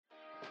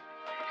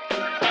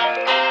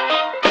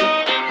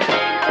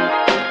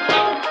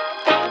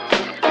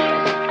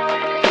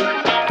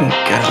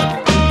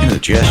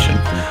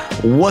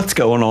suggestion. What's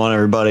going on,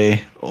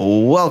 everybody?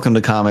 Welcome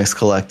to Comics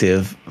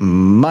Collective.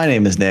 My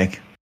name is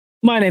Nick.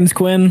 My name's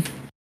Quinn.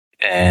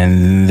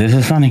 And this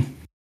is Sunny.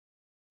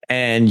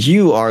 And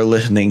you are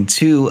listening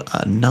to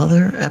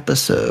another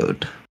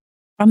episode.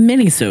 A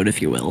mini-sode, if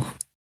you will.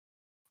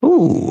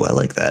 Ooh, I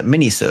like that.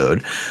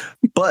 Mini-sode.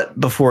 But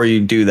before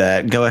you do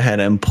that, go ahead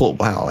and pull...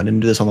 Wow, I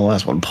didn't do this on the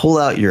last one. Pull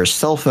out your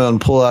cell phone,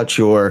 pull out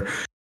your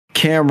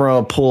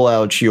camera, pull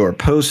out your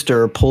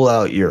poster, pull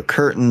out your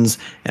curtains,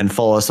 and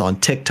follow us on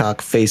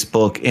TikTok,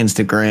 Facebook,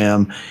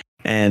 Instagram,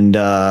 and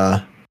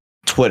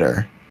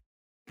Twitter.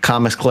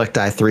 Comics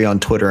Collective 3 on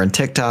Twitter and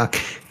TikTok,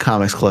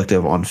 Comics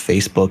Collective on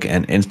Facebook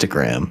and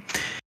Instagram.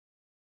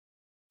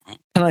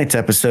 Tonight's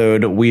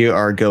episode, we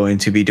are going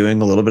to be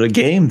doing a little bit of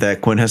game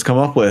that Quinn has come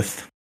up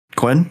with.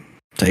 Quinn,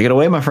 take it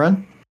away, my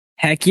friend.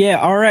 Heck yeah.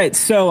 All right.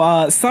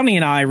 So Sunny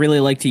and I really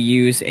like to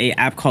use a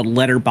app called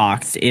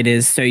Letterboxd. It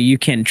is so you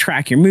can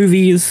track your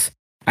movies.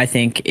 I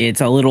think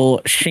it's a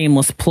little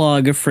shameless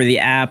plug for the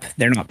app.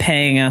 They're not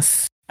paying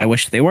us. I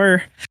wish they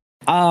were.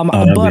 But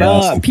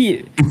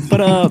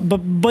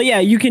yeah,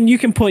 you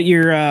can put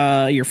your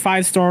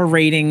 5-star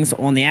ratings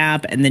on the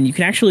app, and then you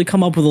can actually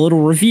come up with a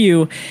little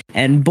review.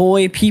 And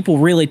boy, people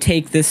really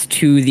take this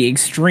to the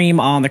extreme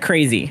on the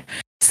crazy.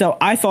 So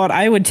I thought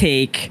I would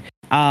take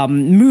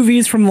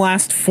movies from the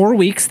last 4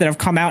 weeks that have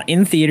come out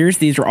in theaters.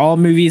 These are all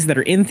movies that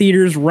are in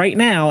theaters right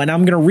now, and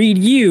I'm going to read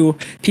you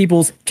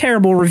people's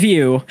terrible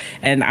review,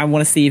 and I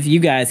want to see if you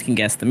guys can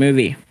guess the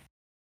movie.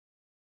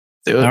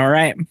 Do it. All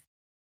right.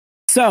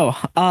 So,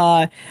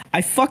 I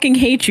fucking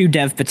hate you,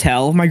 Dev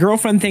Patel. My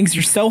girlfriend thinks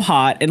you're so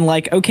hot, and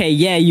like, okay,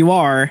 yeah, you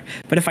are,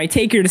 but if I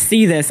take her to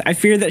see this, I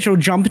fear that she'll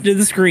jump into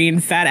the screen,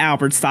 Fat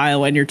Albert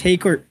style, and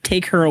take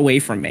her away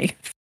from me.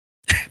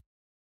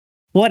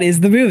 What is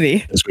the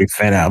movie? This week,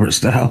 Fat Albert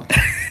style.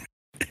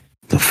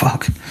 The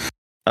fuck?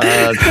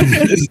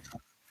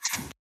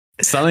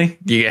 Sonny,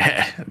 you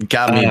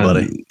got me,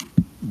 buddy.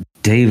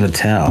 Dave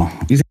Attell.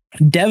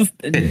 Dev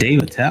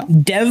Attell?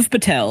 Dev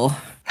Patel.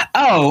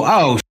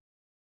 Oh,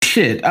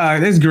 shit.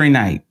 This is Green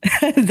Knight.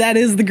 That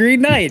is the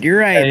Green Knight. You're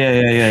right.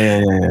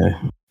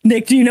 Yeah.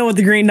 Nick, do you know what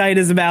the Green Knight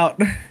is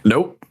about?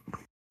 Nope.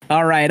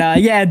 All right.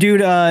 Yeah,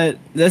 dude.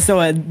 So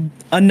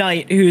a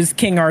knight who's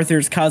King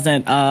Arthur's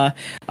cousin,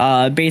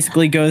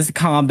 basically goes to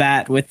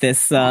combat with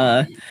this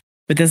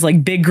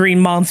like big green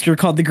monster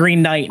called the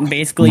Green Knight, and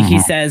basically he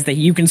says that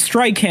you can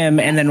strike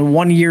him, and then in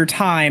 1 year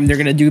time they're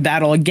gonna do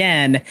battle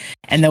again,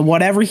 and then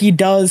whatever he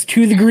does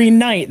to the Green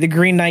Knight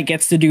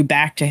gets to do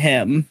back to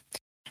him.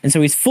 And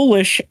so he's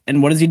foolish,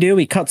 and what does he do?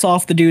 He cuts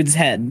off the dude's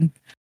head.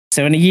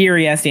 So in a year,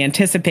 he has to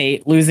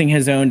anticipate losing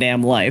his own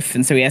damn life.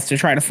 And so he has to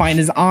try to find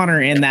his honor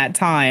in that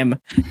time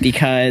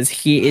because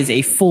he is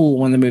a fool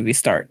when the movie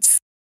starts.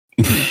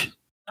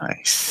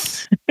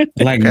 Nice.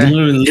 Like,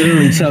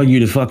 literally tell you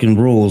the fucking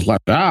rules. Like,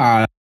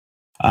 you're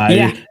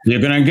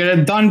going to get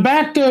it done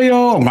back to you.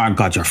 Oh my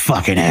God, your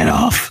fucking head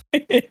off.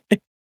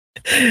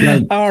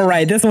 Like, all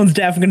right. This one's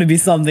definitely going to be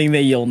something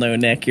that you'll know,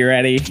 Nick. You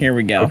ready? Here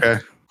we go. Okay.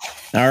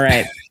 All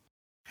right.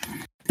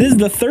 This is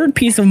the third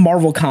piece of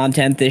Marvel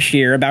content this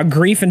year about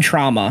grief and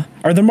trauma.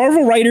 Are the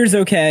Marvel writers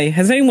okay?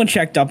 Has anyone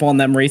checked up on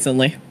them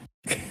recently?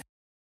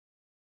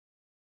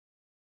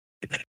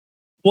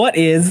 What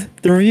is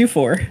the review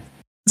for?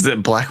 Is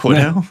it Black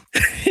Widow?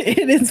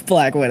 It is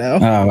Black Widow.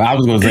 Oh, I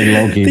was going to say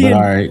Loki, but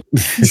all right.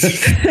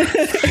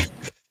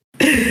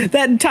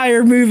 That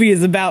entire movie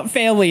is about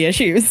family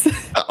issues.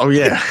 Oh,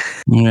 yeah.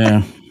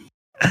 Yeah.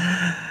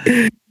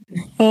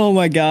 Oh,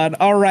 my God.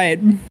 All right.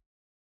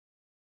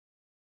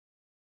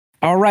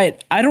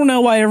 I don't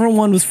know why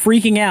everyone was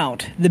freaking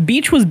out. The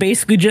beach was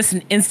basically just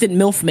an instant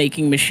MILF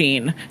making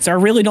machine, so I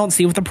really don't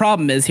see what the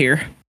problem is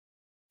here.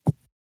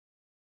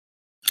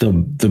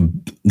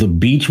 The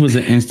beach was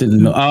an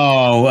instant.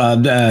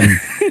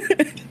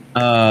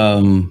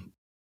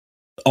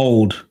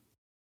 Old.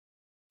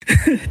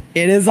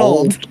 It is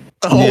old.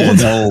 Yeah,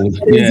 it's old.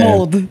 It is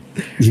old.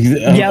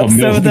 Yep.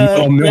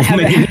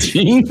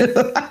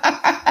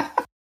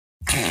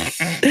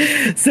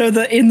 So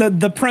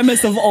the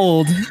premise of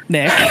old,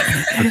 Nick,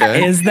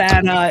 is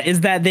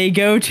that they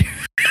go to.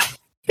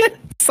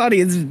 Sonny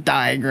is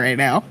dying right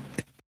now.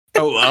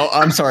 Oh,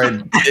 I'm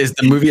sorry. Is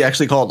the movie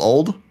actually called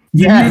Old?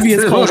 The movie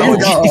is called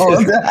Old.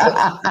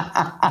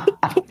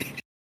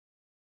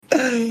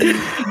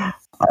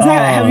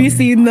 Have you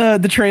seen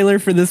the trailer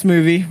for this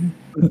movie?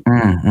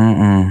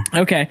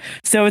 Okay,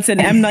 so it's an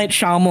M. Night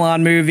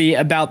Shyamalan movie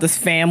about this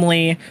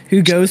family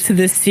who goes to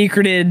this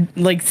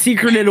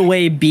secreted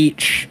away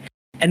beach,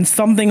 and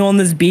something on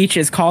this beach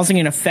is causing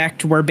an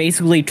effect where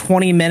basically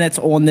 20 minutes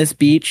on this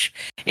beach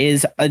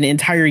is an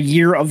entire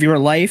year of your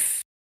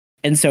life,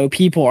 and so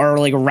people are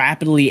like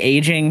rapidly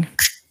aging.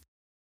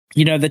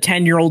 You know, the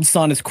 10-year-old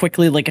son is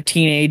quickly like a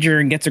teenager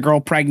and gets a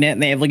girl pregnant,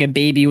 and they have like a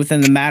baby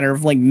within the matter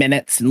of like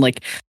minutes, and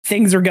like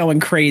things are going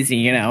crazy,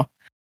 you know.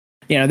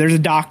 There's a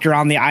doctor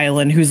on the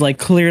island who's like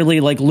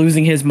clearly like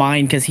losing his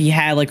mind because he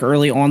had like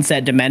early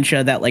onset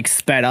dementia that like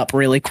sped up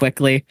really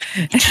quickly.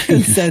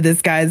 And so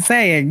this guy's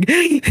saying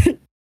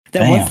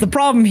Then what's the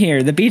problem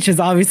here? The beach is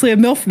obviously a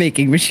MILF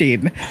making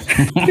machine.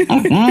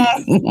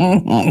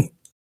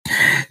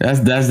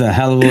 That's a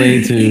hell of a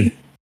way to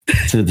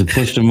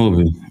push the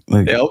movie.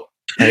 Like, Yep.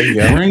 There you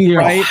go. bring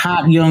your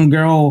hot young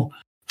girl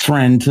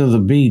friend to the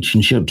beach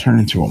and she'll turn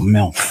into a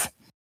MILF.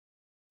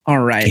 All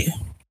right.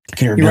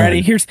 You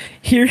ready? Here's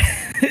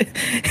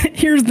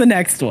the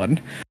next one.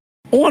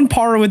 On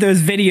par with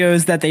those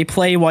videos that they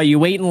play while you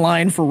wait in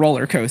line for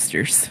roller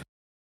coasters.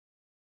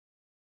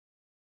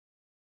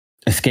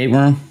 Escape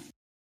Room?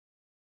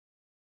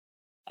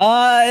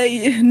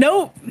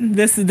 Nope.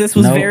 This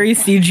was very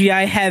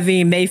CGI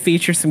heavy, may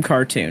feature some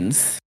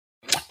cartoons.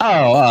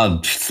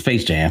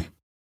 Space Jam.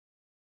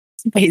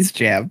 Space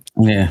Jam.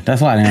 Yeah,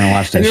 that's why I didn't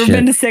watch that Have you shit. ever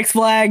been to Six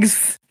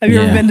Flags? Have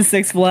you ever been to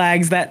Six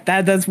Flags?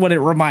 That's what it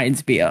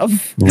reminds me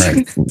of.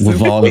 Right.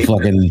 With all the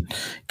fucking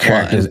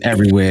characters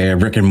everywhere,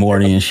 Rick and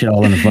Morty and shit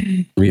all in the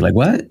fucking movie. Like,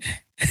 what?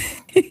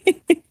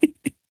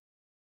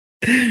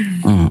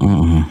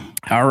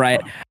 All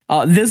right.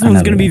 This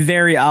one's going to be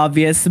very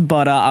obvious,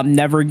 but I'm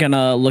never going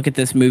to look at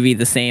this movie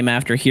the same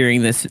after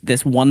hearing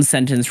this one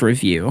sentence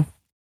review.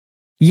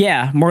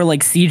 Yeah, more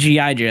like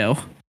CGI Joe.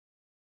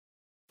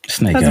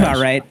 Snake That's Eyes. about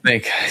right.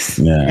 Snake Eyes.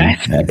 Yeah,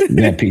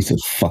 that piece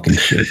of fucking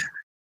shit.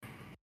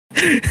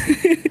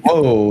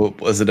 Whoa,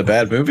 was it a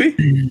bad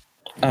movie?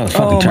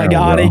 Oh my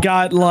god, bro. it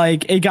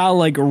got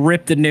like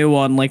ripped a new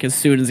one like as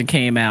soon as it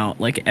came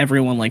out. Like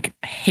everyone like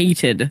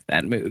hated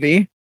that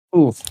movie.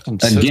 Ooh,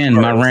 again,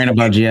 my rant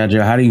about G.I.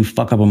 Joe. How do you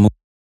fuck up a movie?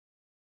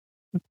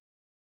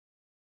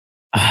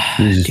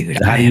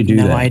 Dude, I have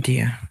no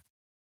idea.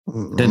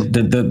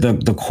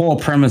 The core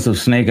premise of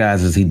Snake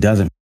Eyes is he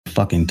doesn't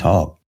fucking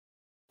talk.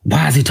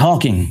 Why is he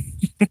talking?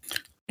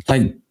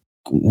 Like,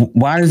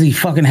 why is he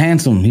fucking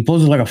handsome? He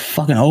poses like a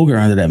fucking ogre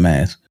under that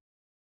mask.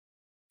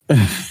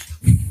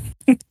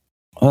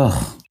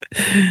 Ugh.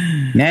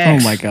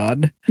 Next. Oh my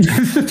god!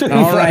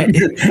 All right,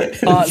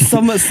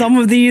 some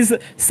of these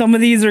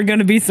are going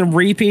to be some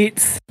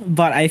repeats,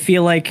 but I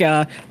feel like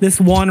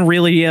this one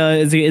really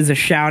is a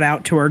shout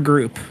out to our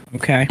group.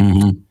 Okay,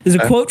 There's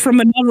a quote from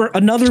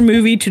another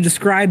movie to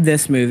describe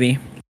this movie.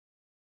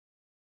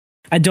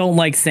 I don't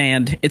like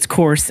sand. It's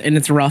coarse and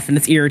it's rough and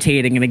it's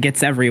irritating and it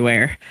gets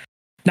everywhere.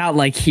 Not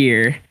like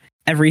here.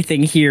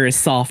 Everything here is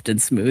soft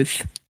and smooth.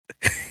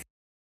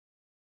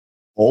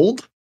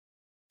 Old?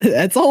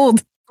 That's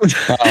old. Good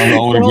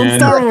old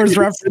Star Wars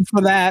reference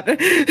for that.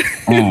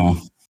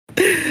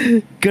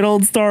 Good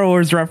old Star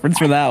Wars reference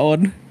for that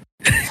one.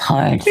 It's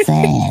hard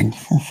sand.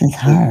 This is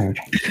hard.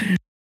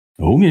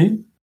 Okay.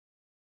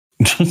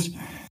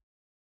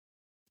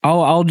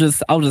 I'll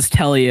just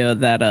tell you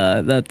that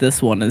that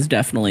this one is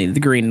definitely the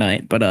Green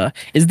Knight. But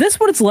is this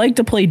what it's like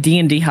to play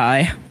D&D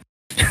High?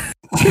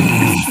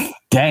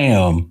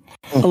 Damn.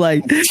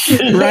 Like,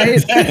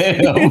 right?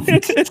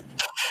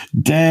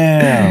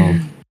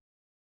 Damn.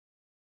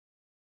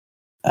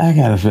 I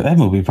gotta feel that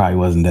movie probably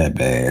wasn't that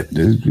bad.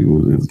 There's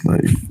people just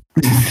like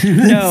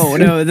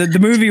no, the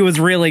movie was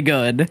really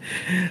good.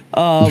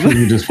 The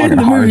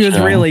movie was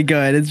really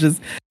good. It's just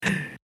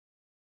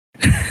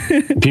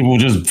people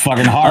just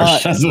fucking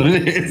harsh. That's what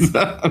it is.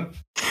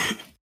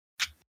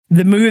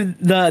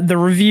 The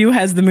review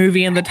has the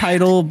movie in the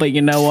title, but you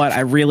know what?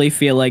 I really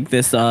feel like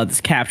this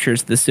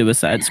captures the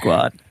Suicide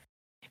Squad.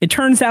 It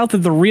turns out that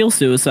the real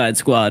Suicide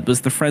Squad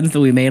was the friends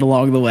that we made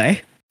along the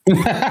way.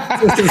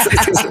 I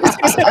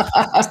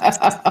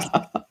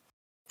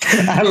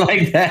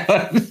like that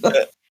one.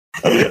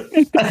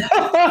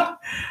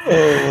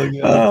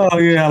 Oh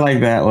yeah, I like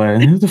that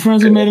one. The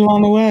friends we made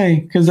along the way,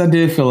 because I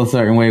did feel a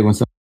certain way when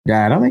someone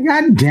died. I'm like,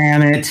 God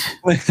damn it!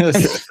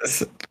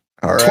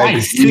 All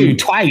right.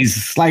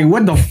 Twice. Like,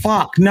 what the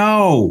fuck?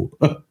 No.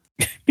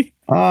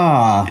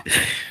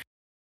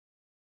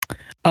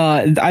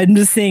 I'm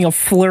just seeing a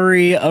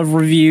flurry of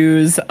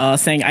reviews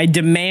saying, I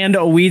demand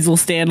a Weasel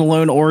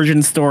standalone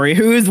origin story.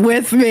 Who's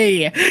with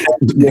me?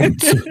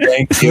 Thank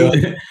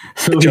you.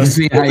 So we can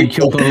see how you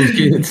killed those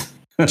kids.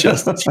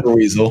 Justice for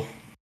Weasel.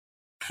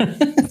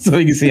 So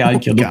we can see how you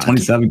killed those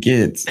 27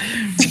 kids.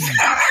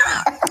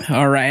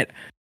 All right.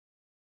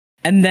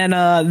 And then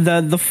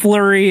the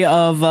flurry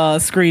of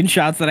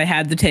screenshots that I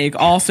had to take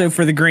also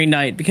for the Green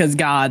Knight, because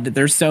God,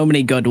 there's so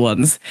many good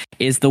ones,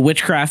 is the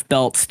witchcraft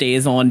belt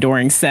stays on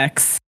during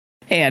sex.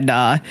 And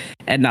no,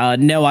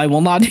 I will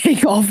not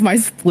take off my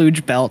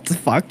splooge belt.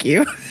 Fuck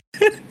you.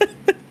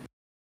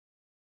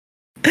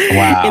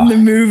 Wow. In the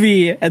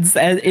movie,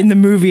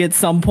 at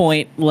some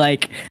point,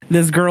 like,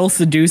 this girl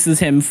seduces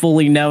him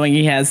fully knowing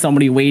he has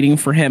somebody waiting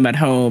for him at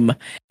home,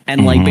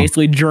 and like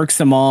basically jerks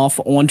him off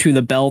onto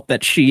the belt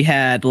that she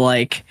had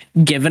like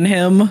given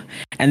him,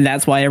 and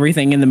that's why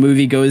everything in the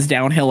movie goes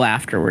downhill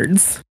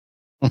afterwards.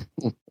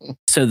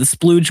 So the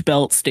splooge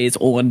belt stays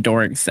on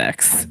during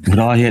sex. But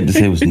all he had to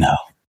say was no.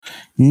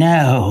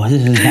 No,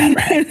 this is not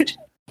right.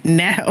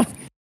 No.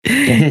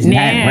 This is not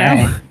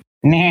right.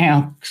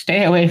 Now,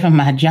 stay away from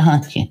my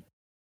Johnson.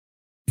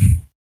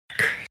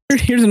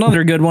 Here's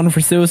another good one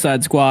for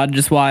Suicide Squad.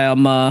 Just while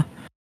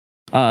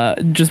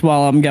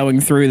I'm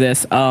going through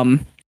this.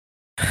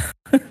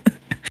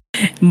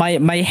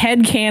 My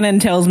head canon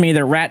tells me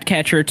that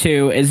Ratcatcher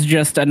 2 is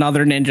just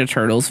another Ninja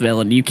Turtles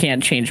villain. You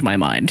can't change my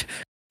mind.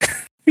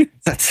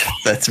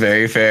 That's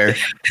very fair.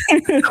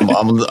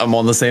 I'm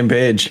on the same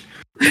page.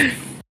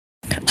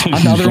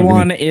 Another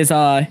one is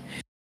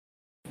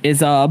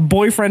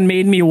boyfriend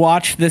made me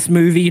watch this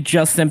movie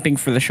just simping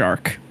for the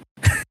shark.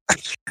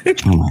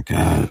 Oh my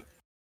god.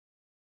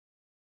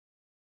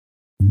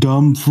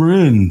 Dumb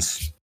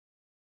friends.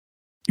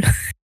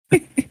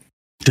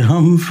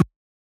 Dumb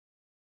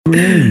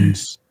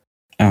friends.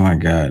 Oh my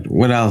god.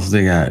 What else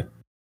they got?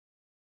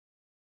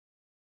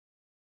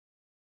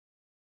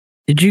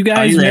 Did you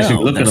guys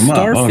know that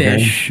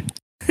starfish?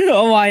 Okay.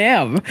 Oh, I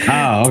am.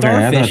 Oh, okay.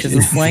 Starfish is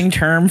a slang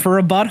term for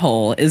a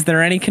butthole. Is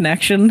there any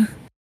connection?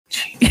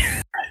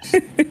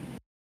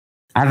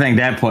 I think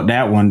that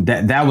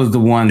was the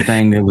one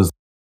thing that was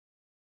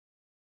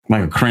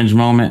like a cringe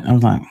moment. I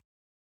was like,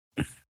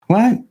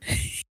 what?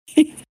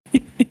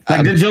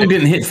 Like the joke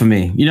didn't hit for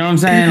me. You know what I'm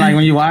saying? Like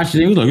when you watch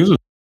it, it was like, this is a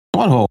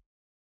butthole.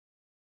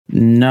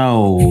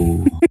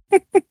 No.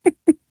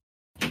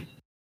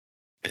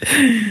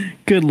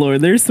 Good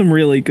Lord, there's some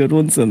really good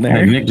ones in there.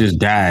 Like Nick just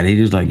died. He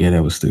just like, yeah,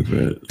 that was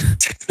stupid.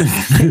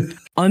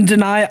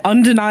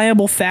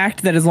 Undeniable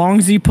fact that as long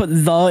as you put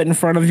the in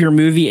front of your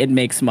movie, it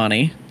makes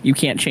money. You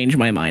can't change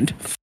my mind.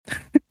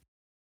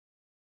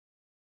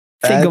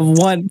 Think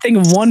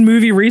of one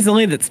movie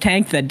recently that's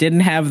tanked that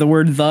didn't have the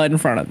word the in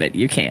front of it.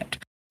 You can't.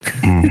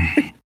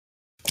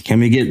 Can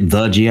we get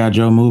the G.I.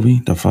 Joe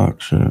movie? The fuck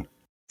shit.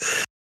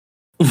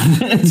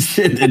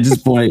 Shit at this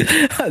point.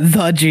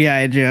 The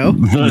G.I. Joe.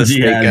 The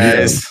G.I.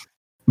 Guys.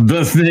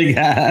 The Snake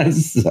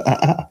Eyes.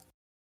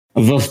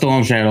 The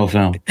Storm Shadow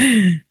film.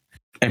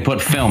 They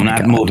put film,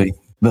 not movie.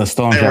 The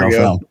Storm Shadow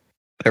film.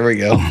 There we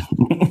go.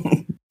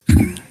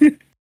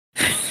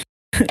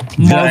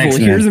 Marvel,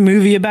 here's a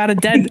movie about a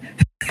dead...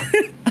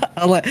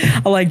 I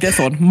like this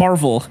one.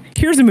 Marvel,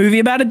 here's a movie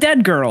about a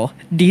dead girl.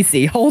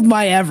 DC, hold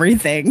my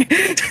everything.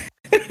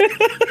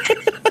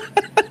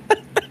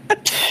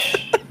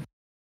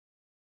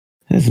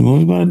 This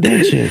movie about a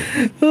dead chick.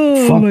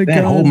 Oh, fuck my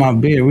that, God. hold my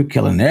beer. We're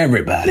killing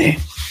everybody.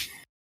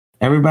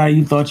 Everybody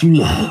you thought you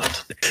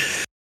loved.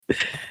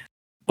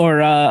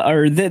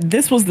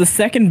 This was the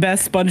second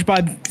best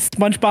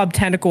SpongeBob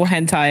tentacle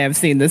hentai I've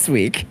seen this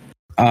week.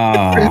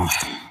 Oh.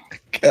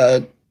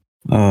 God.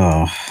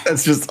 Oh.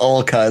 That's just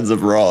all kinds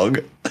of wrong.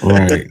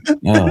 Right.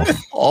 Oh.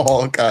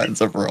 All kinds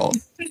of wrong.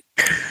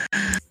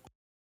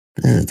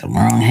 This is the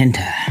wrong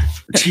hentai.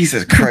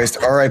 Jesus Christ.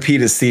 R.I.P.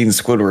 to seeing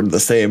Squidward the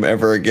same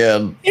ever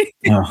again.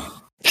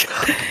 Oh.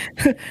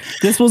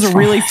 This was a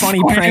really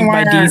funny prank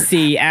by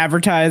DC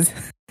advertise.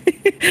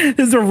 This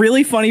is a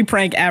really funny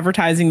prank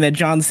advertising that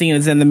John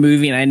Cena's in the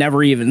movie and I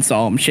never even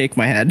saw him. Shake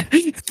my head.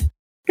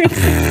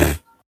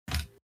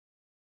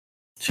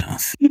 John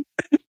Cena.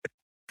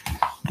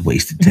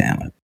 Wasted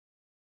talent.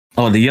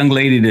 Oh, the young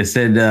lady that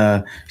said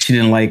she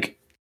didn't like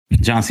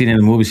John Cena in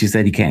the movie, she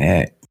said he can't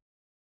act.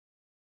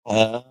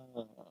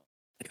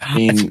 I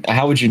mean,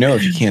 how would you know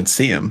if you can't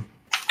see him?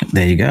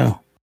 There you go.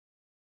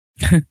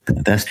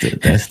 That's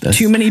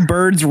too many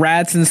birds,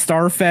 rats, and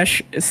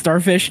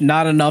starfish.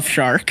 Not enough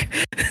shark.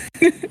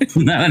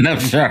 Not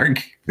enough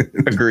shark.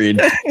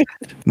 Agreed.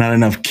 Not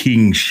enough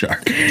king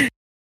shark.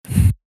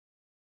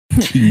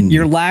 King.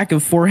 Your lack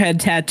of forehead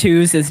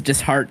tattoos is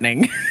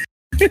disheartening.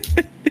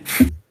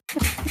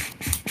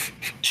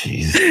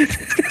 Jeez.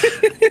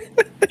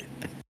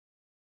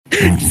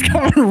 It's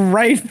coming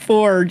right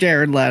for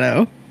Jared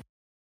Leto.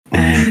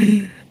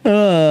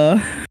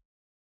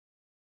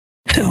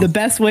 The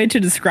best way to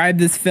describe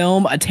this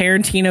film, a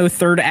Tarantino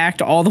third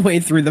act all the way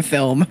through the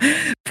film.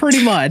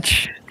 Pretty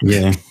much.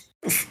 Yeah.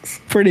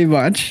 Pretty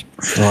much.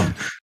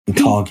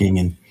 Talking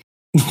and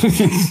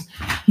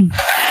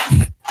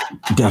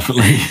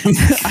definitely.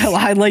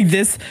 I like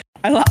this.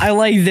 I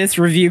like this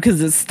review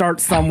because it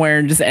starts somewhere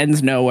and just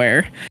ends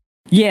nowhere.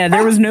 Yeah,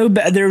 there was no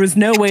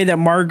way that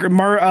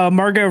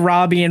Margot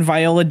Robbie and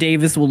Viola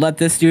Davis will let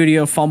this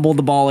studio fumble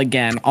the ball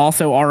again.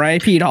 Also,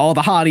 R.I.P. to all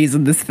the hotties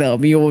in this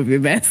film. You will be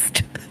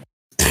missed.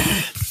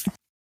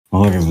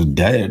 Oh, it was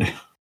dead.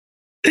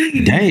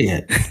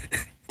 Dead.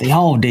 They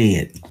all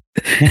dead.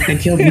 They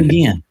killed him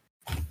again.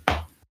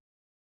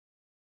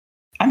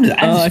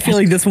 I feel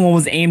like this one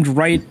was aimed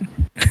right.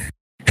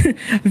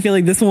 I feel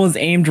like this one was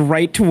aimed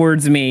right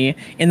towards me.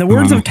 In the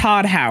words of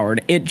Todd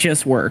Howard, it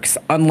just works,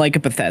 unlike a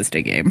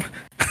Bethesda game.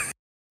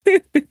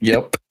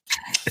 Yep.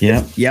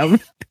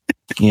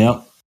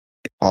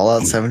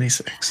 Fallout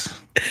 76.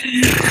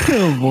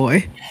 Oh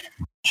boy.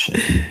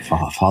 Shit.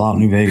 Fallout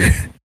New Vegas.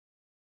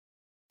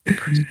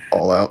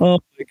 Fallout. Oh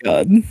my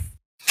God.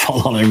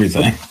 Fallout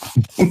everything.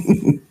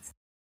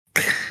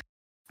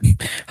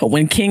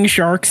 When King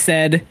Shark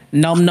said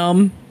num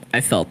num,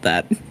 I felt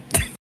that.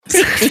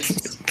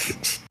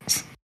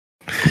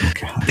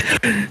 God.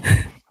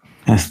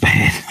 That's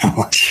bad. I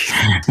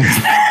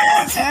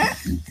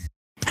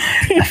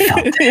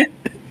felt that.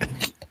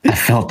 I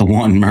felt the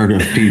one murder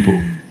of people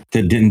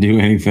that didn't do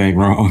anything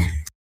wrong.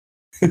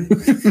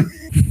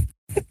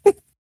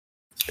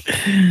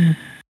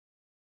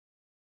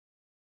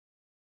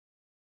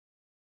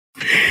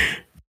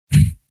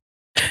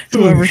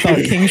 Whoever thought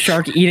King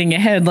Shark eating a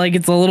head like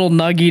it's a little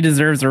nuggy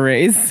deserves a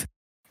raise.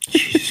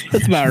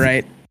 That's about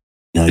right.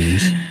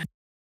 Nuggies.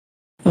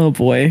 Oh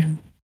boy.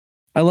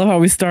 I love how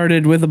we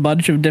started with a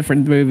bunch of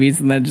different movies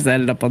and then just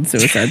ended up on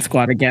Suicide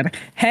Squad again.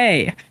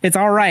 Hey, it's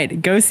all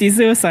right. Go see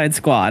Suicide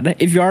Squad.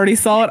 If you already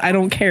saw it, I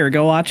don't care.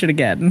 Go watch it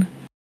again.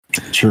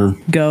 Sure.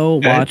 Go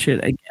watch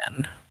it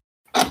again.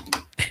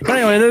 But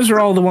anyway, those are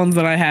all the ones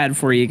that I had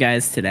for you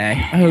guys today.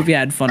 I hope you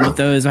had fun with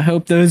those. I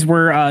hope those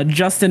were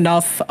just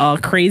enough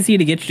crazy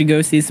to get you to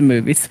go see some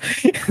movies.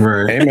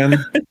 Right.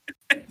 Amen.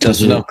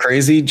 Just enough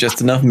crazy, just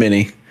enough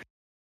mini.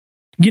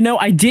 You know,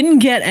 I didn't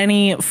get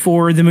any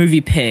for the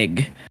movie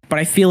Pig, but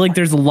I feel like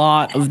there's a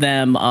lot of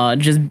them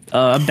just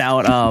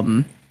about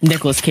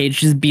Nicolas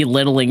Cage just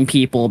belittling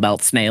people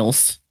about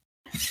snails.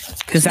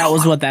 Because that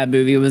was what that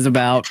movie was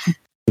about.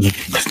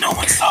 Because no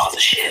one saw the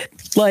shit.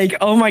 Like,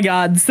 oh my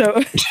god!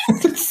 So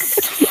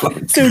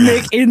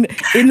Nick in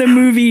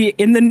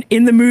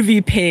the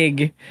movie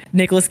Pig,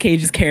 Nicolas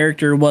Cage's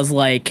character was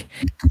like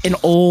an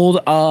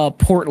old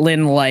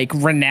Portland like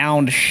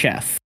renowned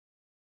chef.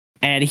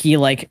 And he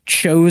like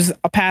chose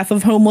a path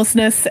of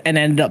homelessness and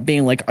ended up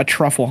being like a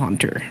truffle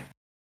hunter.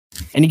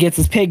 And he gets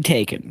his pig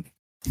taken.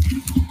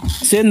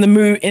 So in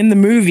the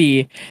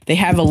movie, they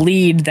have a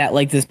lead that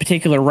like this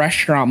particular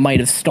restaurant might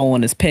have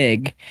stolen his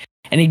pig.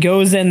 And he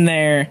goes in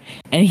there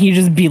and he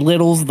just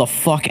belittles the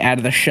fuck out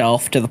of the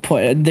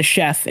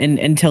chef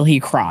until he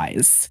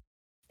cries.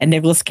 And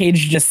Nicolas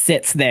Cage just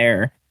sits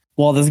there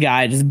while this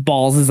guy just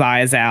bawls his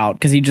eyes out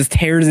because he just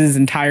tears his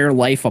entire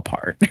life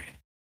apart.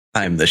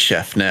 I'm the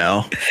chef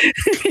now.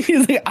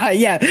 He's like,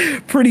 yeah,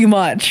 pretty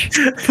much.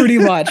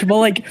 But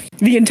like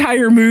the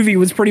entire movie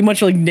was pretty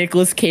much like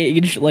Nicolas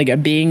Cage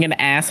like being an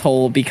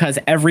asshole because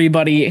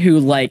everybody who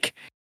like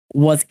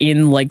was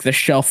in like the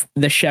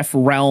chef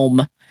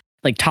realm,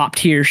 like top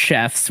tier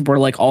chefs, were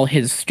like all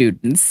his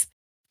students.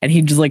 And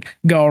he'd just like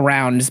go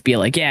around and just be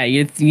like, yeah,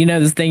 you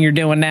know this thing you're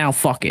doing now,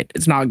 fuck it.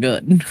 It's not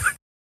good.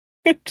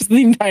 Just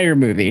the entire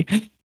movie.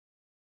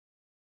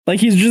 Like,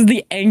 he's just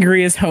the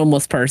angriest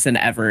homeless person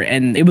ever,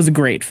 and it was a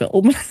great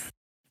film.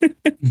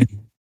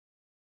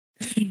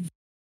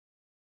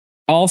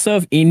 Also,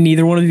 if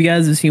neither one of you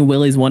guys have seen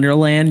Willy's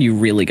Wonderland, you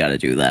really got to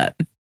do that.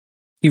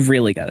 You've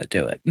really got to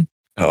do it.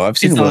 Oh, I've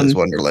seen Willy's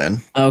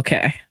Wonderland.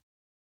 Okay.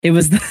 It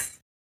was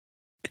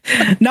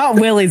not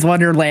Willy's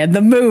Wonderland,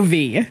 the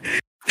movie.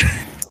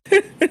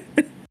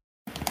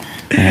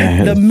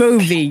 The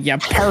movie, you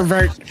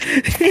pervert.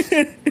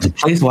 The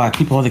place where I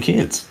keep all the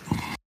kids.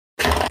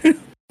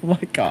 Oh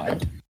my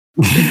god.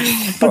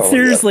 But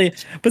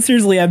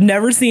seriously, I've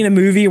never seen a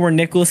movie where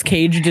Nicolas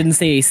Cage didn't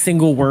say a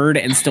single word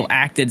and still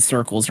acted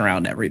circles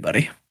around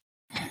everybody.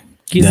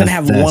 He doesn't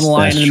have one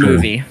line in the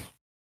movie.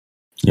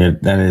 Yeah,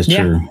 that is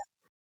true.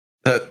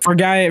 For a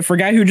guy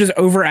who just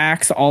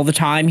overacts all the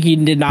time, he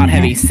did not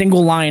have a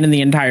single line in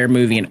the entire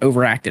movie and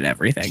overacted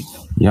everything.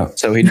 Yep.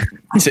 So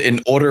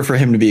in order for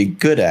him to be a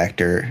good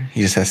actor,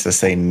 he just has to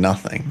say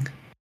nothing.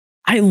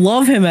 I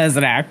love him as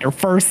an actor,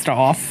 first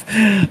off,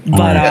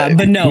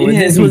 but no,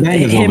 this was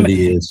him.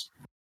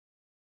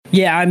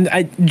 Yeah,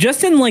 I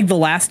just in like the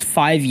last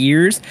 5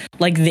 years,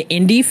 like the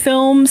indie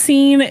film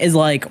scene is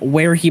like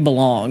where he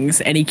belongs,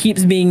 and he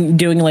keeps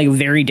doing like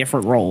very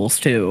different roles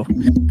too.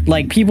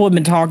 Like people have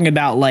been talking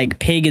about like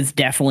Pig is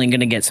definitely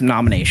going to get some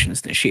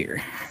nominations this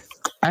year.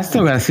 I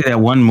still got to see that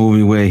one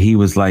movie where he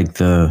was like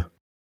the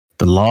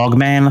log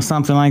man or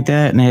something like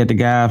that, and they had the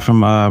guy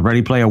from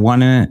Ready Player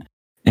One in it.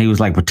 And he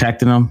was like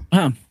protecting them.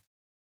 Huh.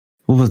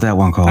 What was that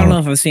one called? I don't know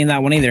if I've seen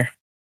that one either.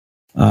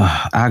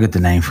 I'll get the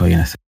name for you in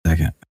a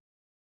second.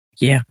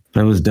 Yeah.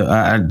 But it was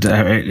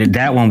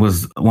that one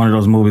was one of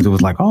those movies that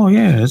was like, oh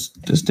yeah, this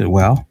did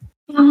well.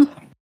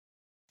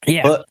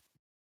 Yeah. But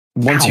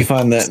once you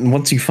find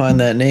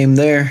that name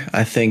there,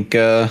 I think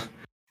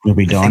we'll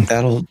be done.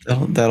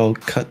 That'll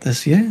cut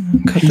this. Yeah,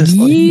 cut this.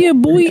 Yeah,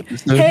 boy.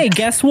 Hey,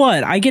 guess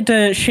what? I get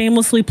to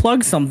shamelessly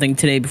plug something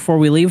today before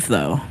we leave,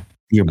 though.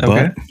 Your butt?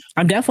 Okay.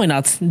 I'm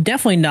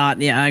definitely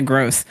not. Yeah,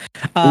 gross.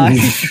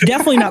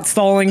 Definitely not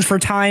stalling for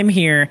time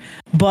here.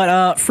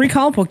 But Free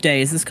Comic Book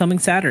Day is this coming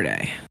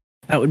Saturday.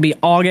 That would be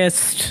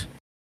August.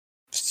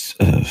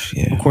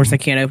 Yeah. Of course, I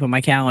can't open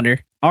my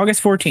calendar.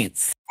 August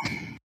 14th.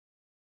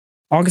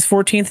 August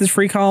 14th is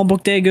Free Comic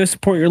Book Day. Go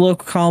support your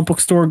local comic book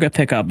store. Go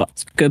pick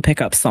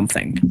up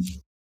something.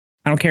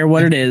 I don't care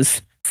what it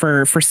is.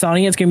 For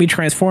Sonny, it's going to be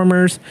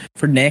Transformers.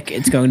 For Nick,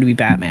 it's going to be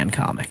Batman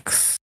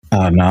comics. No,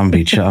 I'm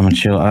gonna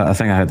chill. I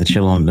think I had to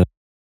chill on the.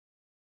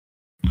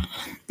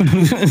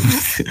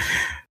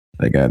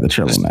 I got to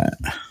chill on that.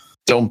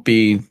 Don't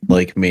be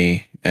like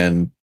me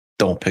and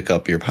don't pick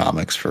up your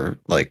comics for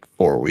like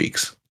 4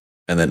 weeks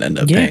and then end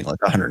up paying like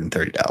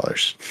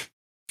 $130.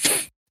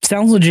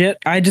 Sounds legit.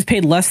 I just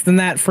paid less than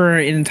that for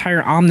an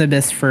entire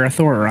omnibus for a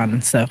Thor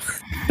run. So.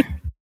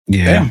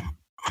 Yeah.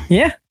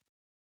 Really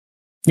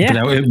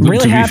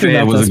happy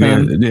about this,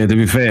 man. Yeah, to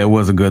be fair, it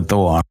was a good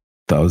Thor.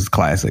 That was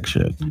classic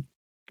shit.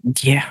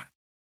 Yeah.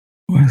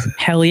 What is it?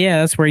 Hell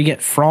yeah, that's where you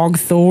get Frog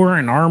Thor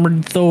and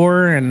Armored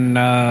Thor and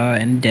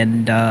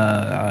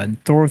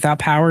Thor Without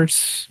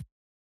Powers.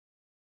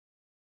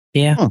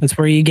 Yeah, that's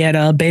where you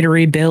get Beta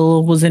Ray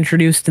Bill was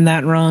introduced in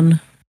that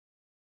run.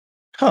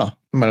 Huh.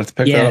 I might have to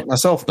pick that up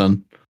myself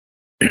then.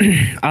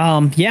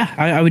 Yeah,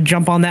 I would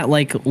jump on that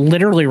like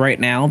literally right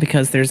now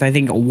because there's I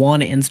think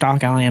one in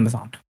stock on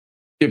Amazon.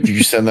 If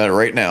you send that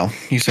right now,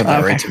 you send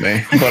that right to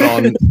me. But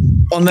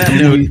on that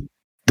note,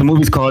 the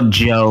movie's called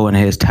Joe and it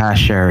has Ty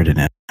Sheridan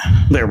in it.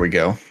 There we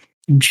go.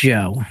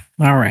 Joe.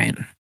 All right.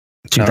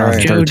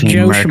 2013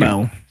 Joe American,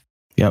 Schmo.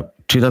 Yep.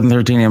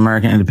 2013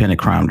 American independent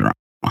crime drama.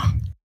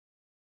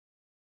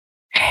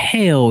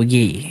 Hell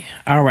yeah.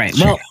 All right.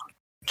 Well,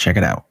 check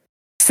it out.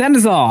 Send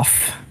us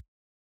off.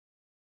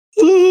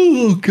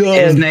 Oh, God.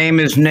 His name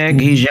is Nick.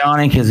 He's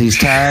yawning because he's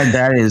tired.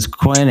 That is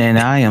Quinn, and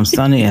I am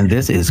Sunny, and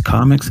this is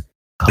Comics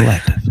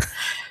Collective.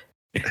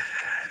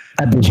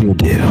 I bid you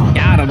adieu.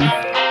 Got him.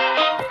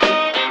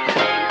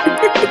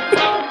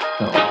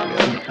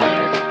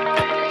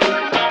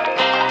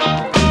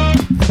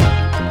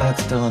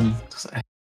 That's done.